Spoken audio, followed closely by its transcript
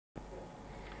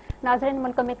नाज़रीन,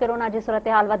 मुल्क में कोरोना की सूरत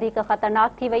हाल वधीक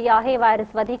ख़तरनाक थी वही है।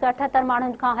 वायरस वधीक 78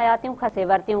 माण्हुनि खां हयातियूं खसे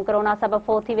वरितियूं। कोरोना सबबि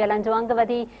फोत थी वियलनि जो अंग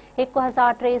वधी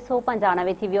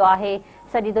 1395 थी वियो आहे।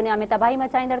 सॼी दुनिया में तबाही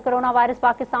मचाईंदड़ कोरोना वायरस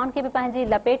पाकिस्तान के भी पंहिंजी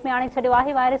लपेट में आणे छॾियो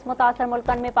आहे। वायरस मुतासिर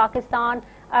मुल्कनि में पाकिस्तान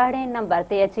 8 नंबर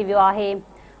ते अची वियो आहे।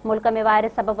 मुल्क में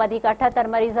वायरस सबबि वधीक 78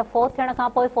 मरीज़ फोत थियण खां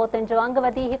पोइ फोतुनि जो अंग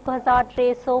वधी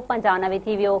 1395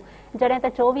 थी वियो, जॾहिं त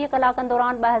 24 कलाकनि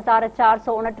दौरान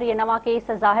 2429 नवां केस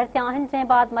ज़ाहिर थिया आहिनि, जंहिं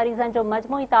बाद मरीज़नि जो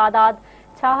मजमूई तादाद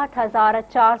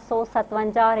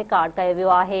 66,457 रिकॉर्ड कयो वियो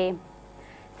आहे।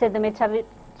 सिंध में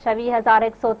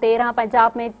 26,113,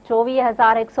 पंजाब में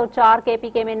 24,104,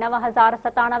 KPK में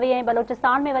 9,097 ऐं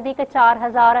बलूचिस्तान में वधीक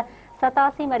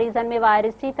 4,087 मरीज़नि में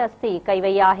वायरस की तस्दीक कई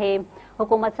वई आहे।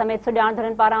 हुकूमत समेत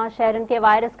सुॼाणंदड़नि पारां शहरनि खे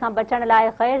वायरस खां बचण लाइ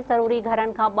गैर ज़रूरी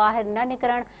घरनि खां ॿाहिरि न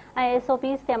निकिरण ऐं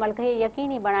SOPs ते अमल खे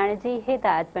यकीनी बणाइण जी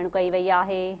हिदायत पिणु कई वई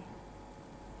आहे।